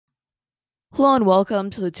Hello and welcome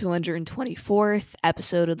to the 224th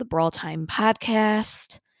episode of the Brawl Time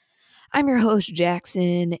podcast. I'm your host,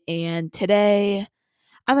 Jackson, and today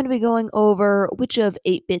I'm going to be going over which of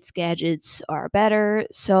 8-bits gadgets are better.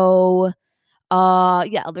 There's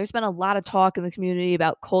been a lot of talk in the community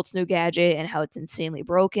about Colt's new gadget and how it's insanely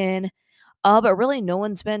broken. But really, no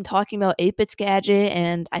one's been talking about 8-bits gadget,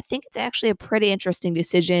 and I think it's actually a pretty interesting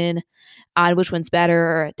decision on which one's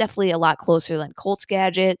better. Definitely a lot closer than Colt's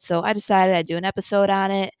gadget. So I decided I'd do an episode on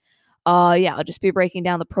it. I'll just be breaking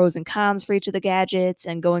down the pros and cons for each of the gadgets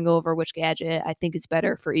and going over which gadget I think is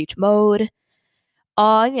better for each mode.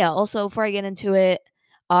 Also before I get into it,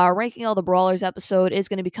 ranking all the brawlers episode is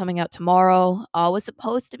going to be coming out tomorrow. Was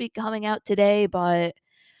supposed to be coming out today, but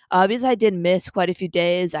because I did miss quite a few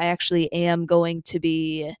days, I actually am going to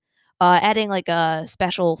be adding like a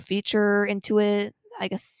special feature into it. I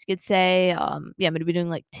guess you could say. I'm going to be doing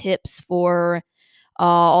like tips for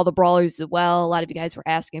all the brawlers as well. A lot of you guys were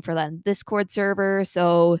asking for that in Discord server,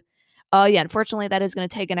 so unfortunately, that is going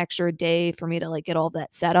to take an extra day for me to like get all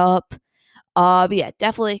that set up.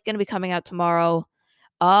 Definitely going to be coming out tomorrow.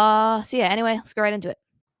 Anyway, let's go right into it.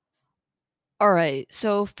 All right,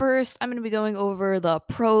 so first I'm going to be going over the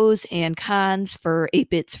pros and cons for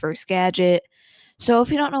 8-Bit's first gadget. So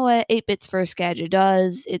if you don't know what 8-Bit's first gadget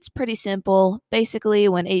does, it's pretty simple. Basically,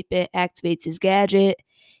 when 8-Bit activates his gadget,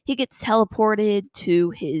 he gets teleported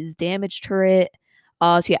to his damage turret.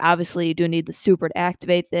 Obviously you do need the super to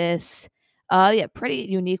activate this. Pretty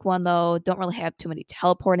unique one though. Don't really have too many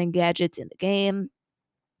teleporting gadgets in the game.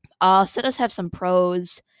 So it does have some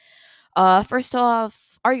pros. First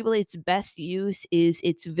off, arguably its best use is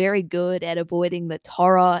it's very good at avoiding the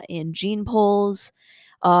Tara and Gene pulls.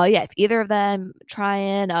 If either of them try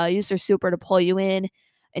and use their super to pull you in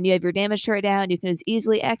and you have your damage turret down, you can just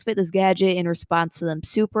easily activate this gadget in response to them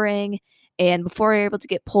supering. And before you're able to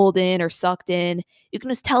get pulled in or sucked in, you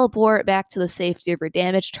can just teleport back to the safety of your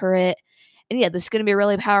damage turret. And yeah, this is going to be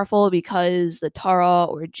really powerful because the Tara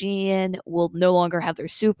or Jean will no longer have their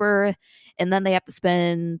super, and then they have to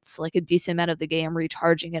spend like a decent amount of the game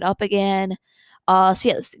recharging it up again.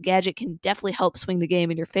 This gadget can definitely help swing the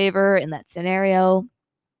game in your favor in that scenario.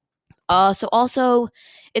 Also,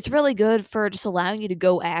 it's really good for just allowing you to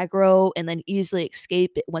go aggro and then easily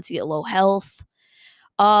escape it once you get low health.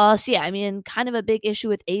 Kind of a big issue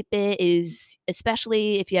with 8-Bit is,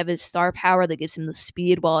 especially if you have his star power that gives him the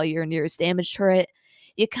speed while you're near his damage turret,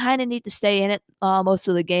 you kind of need to stay in it most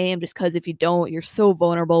of the game just because if you don't, you're so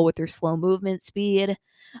vulnerable with your slow movement speed.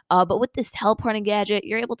 But with this teleporting gadget,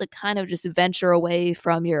 you're able to kind of just venture away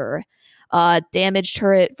from your damage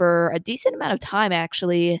turret for a decent amount of time,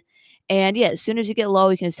 actually. And yeah, as soon as you get low,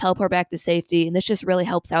 you can just teleport back to safety. And this just really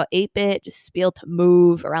helps out 8-Bit, just be able to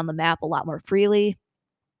move around the map a lot more freely.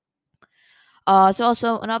 So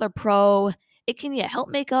also another pro, it can help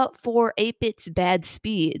make up for 8-Bit's bad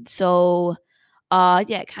speed. Kind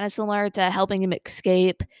of similar to helping him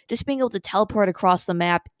escape. Just being able to teleport across the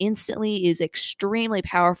map instantly is extremely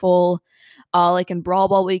powerful. Like in Brawl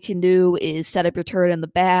Ball, what you can do is set up your turret in the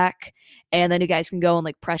back, and then you guys can go and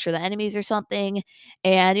like pressure the enemies or something.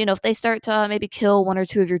 And if they start to maybe kill one or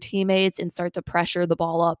two of your teammates and start to pressure the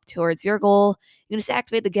ball up towards your goal, you can just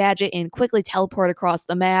activate the gadget and quickly teleport across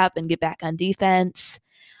the map and get back on defense,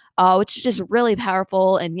 which is just really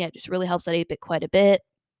powerful and just really helps that 8-Bit quite a bit.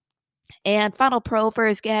 And final pro for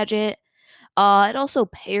his gadget, it also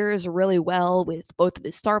pairs really well with both of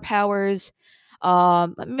his star powers.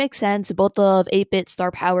 It makes sense. Both of 8-Bit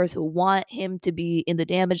star powers want him to be in the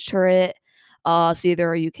damage turret. So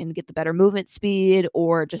either you can get the better movement speed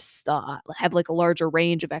or just have like a larger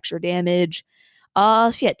range of extra damage.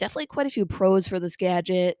 Definitely quite a few pros for this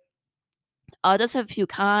gadget. It does have a few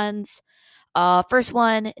cons. First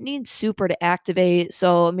one, it needs super to activate.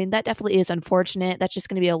 So, I mean, that definitely is unfortunate. That's just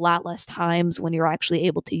going to be a lot less times when you're actually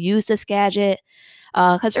able to use this gadget.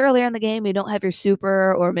 Because earlier in the game, you don't have your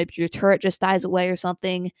super, or maybe your turret just dies away or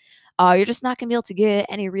something. You're just not going to be able to get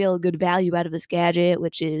any real good value out of this gadget,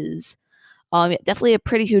 which is definitely a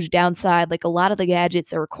pretty huge downside. Like a lot of the gadgets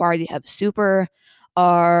that require you to have super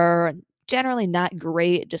are generally not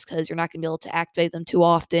great just because you're not going to be able to activate them too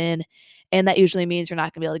often. And that usually means you're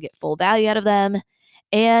not going to be able to get full value out of them.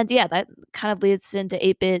 And yeah, that kind of leads into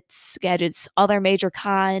 8-Bit's gadget's other major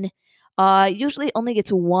con. Usually only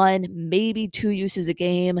gets one, maybe two uses a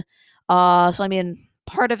game.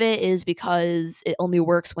 Part of it is because it only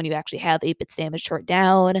works when you actually have 8-Bit's damage short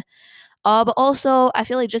down. But also, I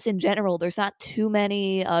feel like just in general, there's not too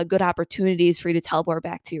many good opportunities for you to teleport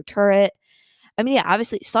back to your turret. I mean, yeah,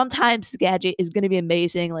 obviously, sometimes this gadget is going to be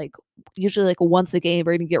amazing. Like, usually, like once a game,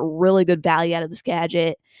 we're going to get really good value out of this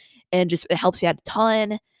gadget, and just it helps you out a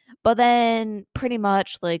ton. But then pretty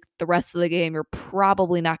much like the rest of the game, you're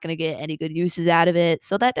probably not going to get any good uses out of it.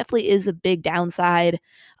 So that definitely is a big downside.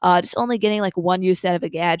 Just only getting like one use out of a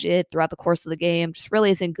gadget throughout the course of the game just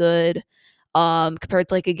really isn't good. Compared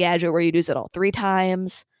to like a gadget where you'd use it all 3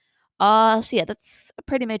 times. So yeah, that's a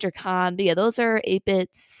pretty major con. But yeah, those are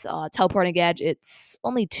 8-bits teleporting gadgets.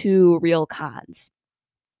 Only two real cons.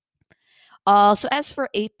 So as for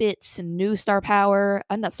 8-bits new star power,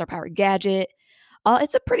 not star power gadget,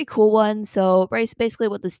 it's a pretty cool one. So basically,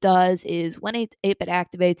 what this does is when 8-bit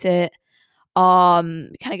activates it,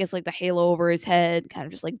 kind of gets like the halo over his head, kind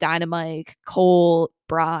of just like Dynamite, Colt,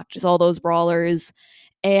 Brock, just all those brawlers.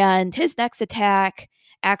 And his next attack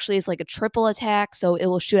actually is like a triple attack, so it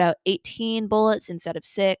will shoot out 18 bullets instead of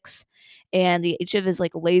 6, and each of his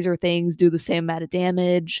like laser things do the same amount of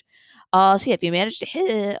damage. So yeah, if you manage to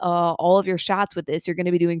hit all of your shots with this, you're going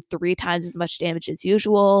to be doing 3 times as much damage as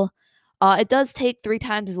usual. It does take 3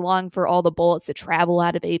 times as long for all the bullets to travel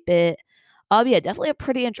out of 8-bit. Yeah, definitely a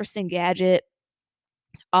pretty interesting gadget.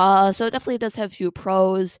 So it definitely does have a few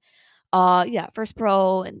pros. Yeah, first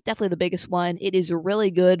pro and definitely the biggest one. It is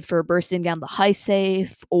really good for bursting down the high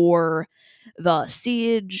safe or the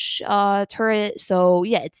siege turret. So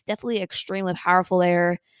yeah, it's definitely extremely powerful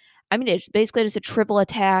there. I mean, it's basically just a triple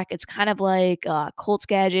attack. It's kind of like Colt's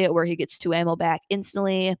gadget where he gets 2 ammo back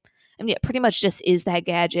instantly. I mean, it pretty much just is that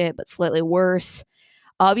gadget, but slightly worse.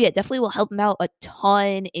 Yeah, definitely will help him out a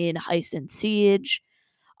ton in heist and siege.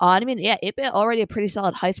 I mean, yeah, it already a pretty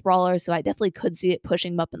solid heist brawler, so I definitely could see it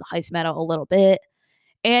pushing him up in the heist meta a little bit.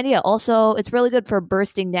 And yeah, also it's really good for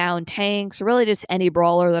bursting down tanks, really just any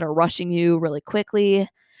brawler that are rushing you really quickly.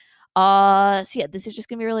 So yeah, this is just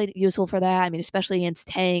gonna be really useful for that. I mean, especially against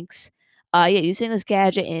tanks. Yeah, using this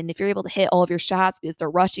gadget, and if you're able to hit all of your shots because they're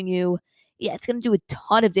rushing you, yeah, it's gonna do a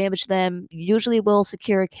ton of damage to them. Usually will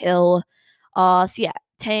secure a kill. So yeah,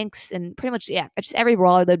 tanks and pretty much yeah, just every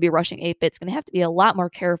brawler that'd be rushing 8-bit's gonna have to be a lot more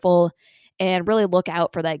careful and really look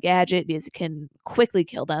out for that gadget because it can quickly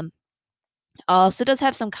kill them. So it does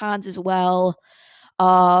have some cons as well.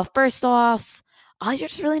 First off, you're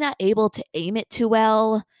just really not able to aim it too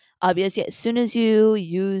well. Because yeah, as soon as you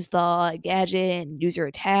use the gadget and use your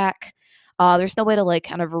attack, there's no way to like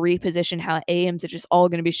kind of reposition how it aims. It's just all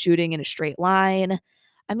going to be shooting in a straight line.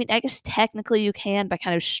 I mean, I guess technically you can by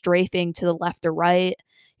kind of strafing to the left or right.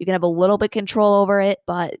 You can have a little bit control over it,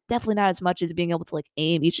 but definitely not as much as being able to like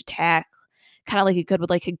aim each attack, kind of like you could with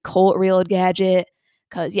like a Colt reload gadget.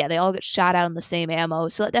 Because yeah, they all get shot out in the same ammo,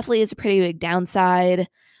 so that definitely is a pretty big downside.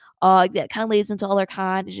 That kind of leads into other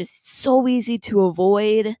con. It's just so easy to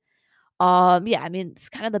avoid. Yeah, I mean, it's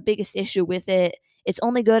kind of the biggest issue with it. It's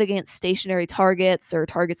only good against stationary targets or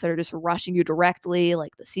targets that are just rushing you directly,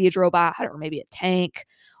 like the siege robot or maybe a tank.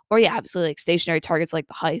 Or yeah, obviously like stationary targets like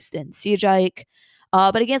the heist and siege Ike.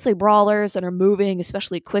 But against like brawlers that are moving,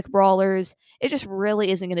 especially quick brawlers, it just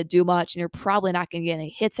really isn't going to do much, and you're probably not going to get any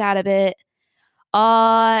hits out of it.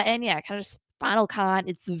 And yeah, kind of just final con.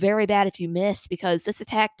 It's very bad if you miss because this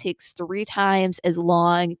attack takes 3 times as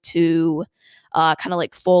long to kind of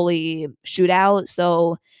like fully shoot out.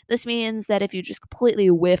 So this means that if you just completely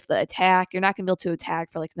whiff the attack, you're not gonna be able to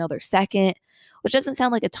attack for like another second, which doesn't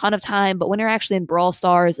sound like a ton of time, but when you're actually in Brawl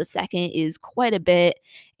Stars, a second is quite a bit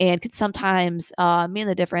and could sometimes mean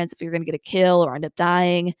the difference if you're gonna get a kill or end up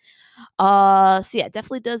dying. So yeah, it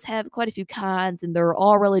definitely does have quite a few cons, and they're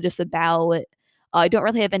all really just about I don't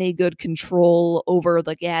really have any good control over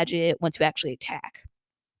the gadget once you actually attack.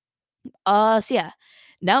 So yeah,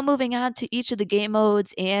 now moving on to each of the game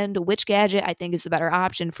modes and which gadget I think is the better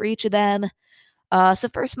option for each of them. So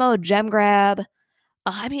first mode, Gem Grab.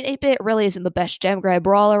 I mean, 8-bit really isn't the best Gem Grab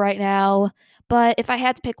brawler right now, but if I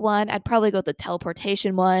had to pick one, I'd probably go with the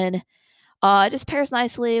teleportation one. It just pairs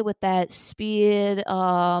nicely with that speed,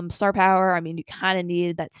 star power. I mean, you kind of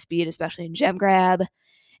need that speed, especially in Gem Grab,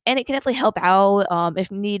 and it can definitely help out. If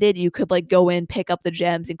needed, you could like go in, pick up the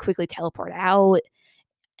gems, and quickly teleport out.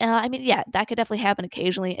 I mean, yeah, that could definitely happen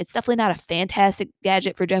occasionally. It's definitely not a fantastic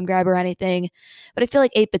gadget for Gem Grab or anything, but I feel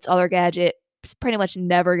like 8-bit's other gadget is pretty much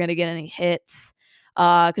never going to get any hits.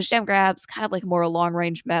 Because Gem Grab's kind of like more a long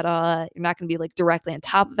range meta. You're not going to be like directly on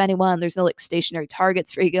top of anyone. There's no like stationary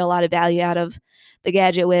targets for you to get a lot of value out of the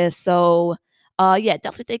gadget with. So, yeah,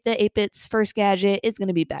 definitely think that 8-bit's first gadget is going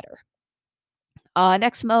to be better.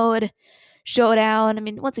 Next mode, Showdown. I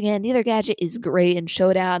mean, once again, neither gadget is great in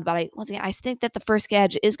Showdown, but I think that the first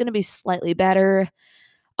gadget is going to be slightly better.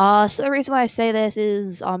 So the reason why I say this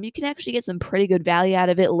is, you can actually get some pretty good value out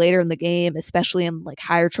of it later in the game, especially in like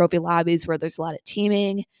higher trophy lobbies where there's a lot of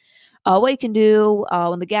teaming. What you can do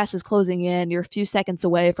when the gas is closing in, you're a few seconds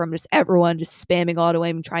away from just everyone just spamming auto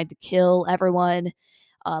aim and trying to kill everyone.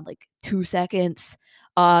 like 2 seconds.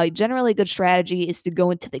 Generally, a good strategy is to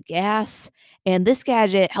go into the gas, and this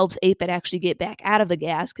gadget helps 8-Bit actually get back out of the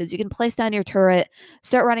gas because you can place down your turret,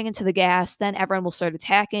 start running into the gas, then everyone will start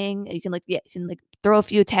attacking. You can throw a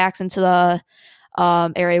few attacks into the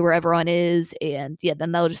area where everyone is, and yeah,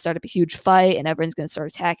 then they'll just start up a huge fight, and everyone's gonna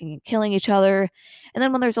start attacking and killing each other. And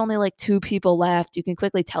then when there's only like 2 people left, you can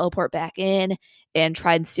quickly teleport back in and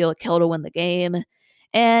try and steal a kill to win the game.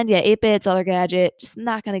 And yeah, 8-Bit's other gadget, just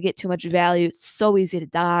not gonna get too much value. It's so easy to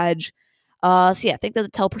dodge. So yeah, I think that the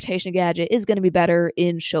teleportation gadget is gonna be better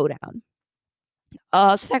in Showdown.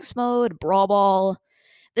 Sex mode, Brawl Ball.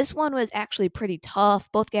 This one was actually pretty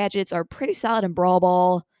tough. Both gadgets are pretty solid in Brawl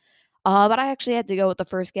Ball. But I actually had to go with the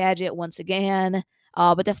first gadget once again,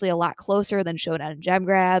 but definitely a lot closer than Showdown and Gem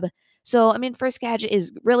Grab. So, I mean, first gadget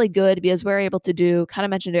is really good because we're able to do, kind of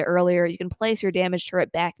mentioned it earlier, you can place your damage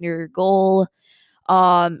turret back near your goal,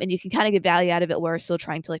 and you can kind of get value out of it while still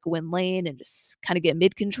trying to like win lane and just kind of get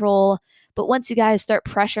mid control. But once you guys start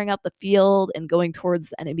pressuring up the field and going towards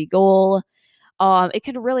the enemy goal, it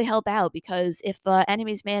can really help out because if the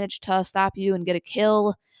enemies manage to stop you and get a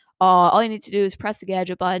kill, all you need to do is press the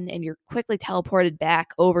gadget button and you're quickly teleported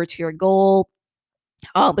back over to your goal,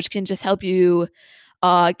 which can just help you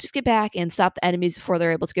just get back and stop the enemies before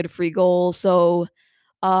they're able to get a free goal. So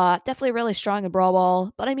definitely really strong in Brawl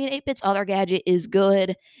Ball. But I mean, 8-Bit's other gadget is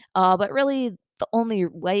good, but really the only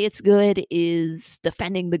way it's good is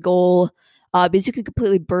defending the goal. Because you can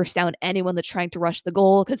completely burst down anyone that's trying to rush the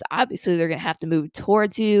goal, because obviously they're gonna have to move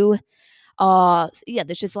towards you. Yeah,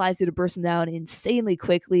 this just allows you to burst them down insanely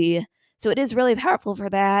quickly. So it is really powerful for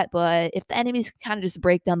that. But if the enemies kind of just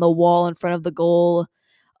break down the wall in front of the goal,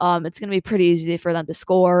 it's going to be pretty easy for them to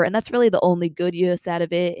score. And that's really the only good use out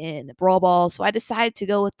of it in Brawl Ball. So I decided to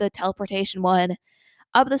go with the teleportation one.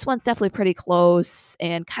 But this one's definitely pretty close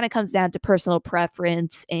and kind of comes down to personal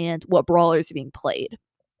preference and what brawlers are being played.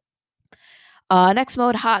 Next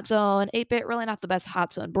mode, Hot Zone. 8-Bit, really not the best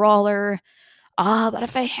Hot Zone brawler. But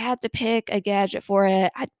if I had to pick a gadget for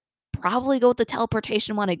it, I'd probably go with the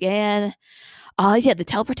teleportation one again. Yeah, the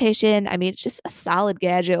teleportation, I mean, it's just a solid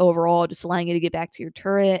gadget overall, just allowing you to get back to your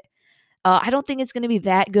turret. I don't think it's going to be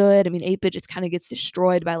that good. I mean, 8-Bit just kind of gets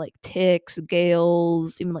destroyed by like ticks,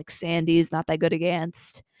 gales, even like Sandy's not that good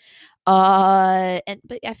against. But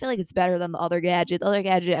I feel like it's better than the other gadget. The other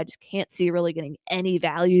gadget, I just can't see really getting any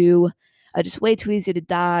value. Just way too easy to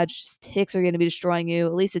dodge. Just ticks are going to be destroying you.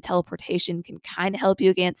 At least the teleportation can kind of help you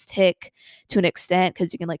against tick to an extent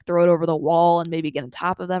because you can like throw it over the wall and maybe get on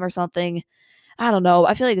top of them or something. I don't know.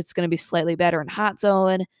 I feel like it's going to be slightly better in Hot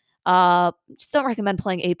Zone. Just don't recommend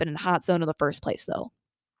playing 8-Bit in Hot Zone in the first place though.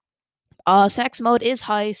 Sex mode is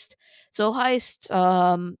Heist. So Heist,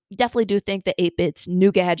 definitely do think that 8-Bit's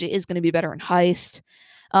new gadget is going to be better in Heist.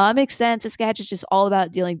 Makes sense. This gadget's just all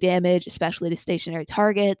about dealing damage, especially to stationary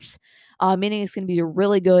targets. Meaning it's going to be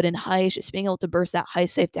really good in Heist. Just being able to burst that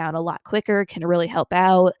Heist safe down a lot quicker can really help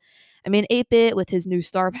out. I mean, 8-Bit with his new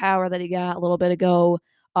star power that he got a little bit ago,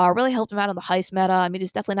 really helped him out in the Heist meta. I mean,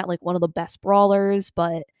 he's definitely not like one of the best brawlers,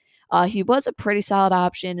 but he was a pretty solid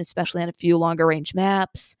option, especially on a few longer range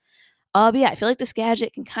maps. But yeah, I feel like this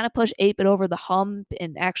gadget can kind of push 8-Bit over the hump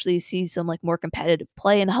and actually see some like more competitive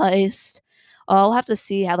play in Heist. We'll have to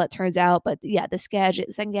see how that turns out, but yeah, this gadget,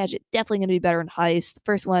 the second gadget, definitely going to be better in Heist. The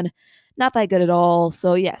first one, not that good at all.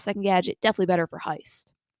 So yeah, second gadget, definitely better for Heist.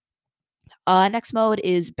 Next mode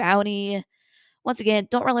is Bounty. Once again,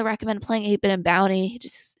 don't really recommend playing 8-Bit in Bounty.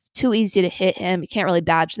 Just too easy to hit him. You can't really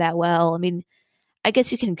dodge that well. I mean, I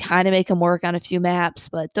guess you can kind of make him work on a few maps,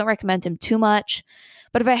 but don't recommend him too much.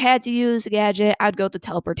 But if I had to use a gadget, I'd go with the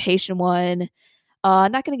teleportation one.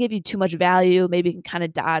 Not going to give you too much value. Maybe you can kind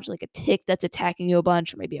of dodge like a tick that's attacking you a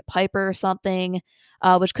bunch, or maybe a Piper or something,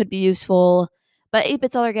 which could be useful. But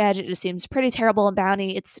 8-Bit's other gadget just seems pretty terrible in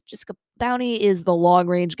Bounty. It's just Bounty is the long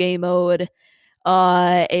range game mode.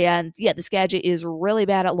 And yeah, this gadget is really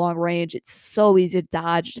bad at long range. It's so easy to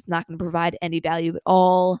dodge. It's not going to provide any value at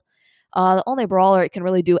all. The only brawler it can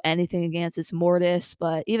really do anything against is Mortis,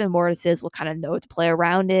 but even Mortises will kind of know to play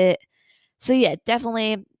around it. So yeah,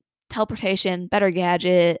 definitely teleportation, better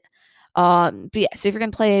gadget. But yeah, so if you're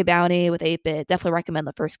gonna play a bounty with 8-Bit, definitely recommend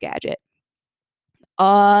the first gadget.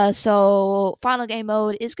 So final game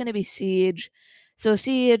mode is gonna be Siege. So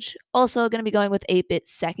Siege also gonna be going with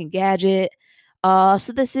 8-Bit's second gadget.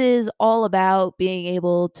 So this is all about being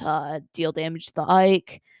able to deal damage to the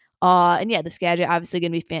Ike. And yeah, this gadget obviously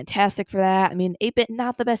gonna be fantastic for that. I mean, 8-Bit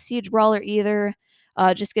not the best Siege brawler either.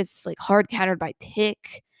 Just gets like hard countered by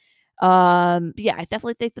Tick. But yeah, I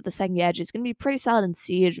definitely think that the second gadget is going to be pretty solid in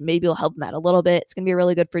Siege. Maybe it'll help him out a little bit. It's going to be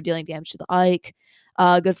really good for dealing damage to the Ike.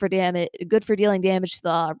 Good for dealing damage to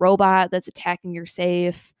the robot that's attacking your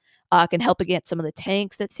safe. Can help against some of the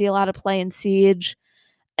tanks that see a lot of play in Siege.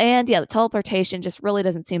 And yeah, the teleportation just really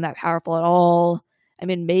doesn't seem that powerful at all. I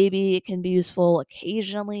mean, maybe it can be useful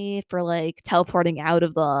occasionally for like teleporting out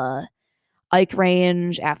of the Ike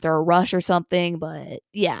range after a rush or something. But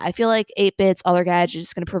yeah, I feel like 8 bits, other gadget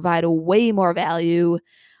is going to provide a way more value.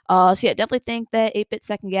 So yeah, definitely think that 8-bit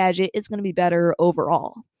second gadget is going to be better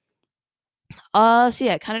overall. So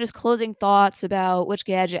yeah, kind of just closing thoughts about which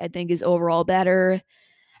gadget I think is overall better.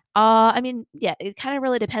 I mean, yeah, it kind of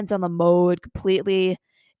really depends on the mode completely.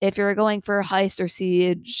 If you're going for heist or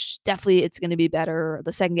siege, definitely it's going to be better.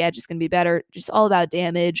 The second gadget's going to be better. Just all about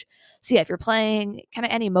damage. So yeah, if you're playing kind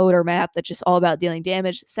of any mode or map that's just all about dealing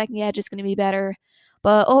damage, second gadget's going to be better.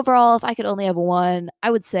 But overall, if I could only have one, I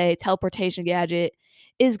would say teleportation gadget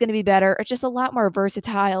is going to be better. It's just a lot more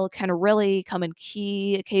versatile, kind of really come in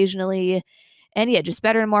key occasionally. And yeah, just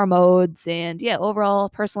better in more modes. And yeah, overall,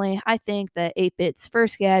 personally, I think that 8-bit's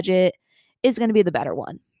first gadget is going to be the better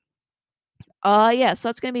one. Yeah, so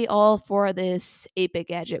that's going to be all for this 8-bit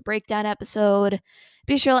gadget breakdown episode.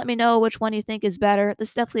 Be sure to let me know which one you think is better. This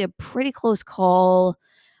is definitely a pretty close call.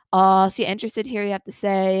 So yeah, interested to hear you have to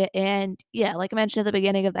say. And yeah, like I mentioned at the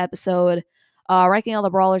beginning of the episode, Ranking All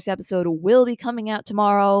the Brawlers episode will be coming out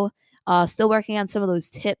tomorrow. Still working on some of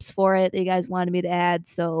those tips for it that you guys wanted me to add.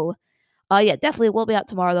 So yeah, definitely will be out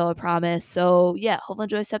tomorrow though, I promise. So yeah, hopefully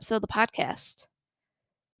enjoy this episode of the podcast.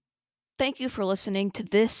 Thank you for listening to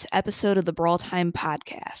this episode of the Brawl Time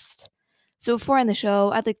podcast. So before I end the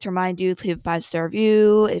show, I'd like to remind you to leave a 5-star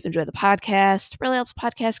review if you enjoy the podcast. It really helps the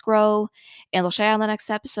podcast grow, and I'll share you on the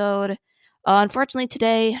next episode. Unfortunately,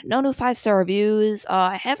 today, no new 5-star reviews.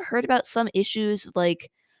 I have heard about some issues with,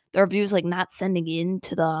 like, the reviews like not sending in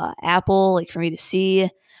to the Apple, like for me to see.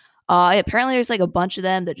 Apparently there's like a bunch of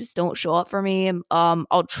them that just don't show up for me.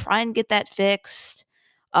 I'll try and get that fixed.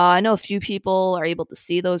 I know a few people are able to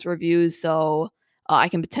see those reviews, so I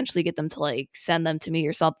can potentially get them to like send them to me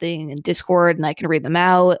or something in Discord, and I can read them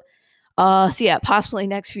out. So yeah, possibly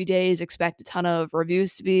next few days, expect a ton of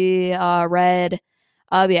reviews to be read.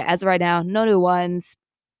 But yeah, as of right now, no new ones.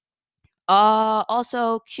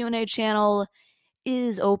 Also Q&A channel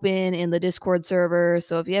is open in the Discord server.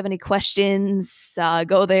 So if you have any questions,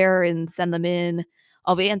 go there and send them in.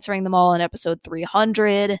 I'll be answering them all in episode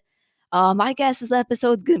 300. My guess is the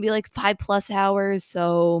episode's going to be like 5+ hours.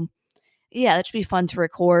 So yeah, that should be fun to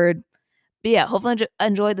record. But yeah, hopefully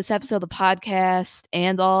enjoyed this episode of the podcast,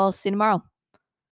 and I'll see you tomorrow.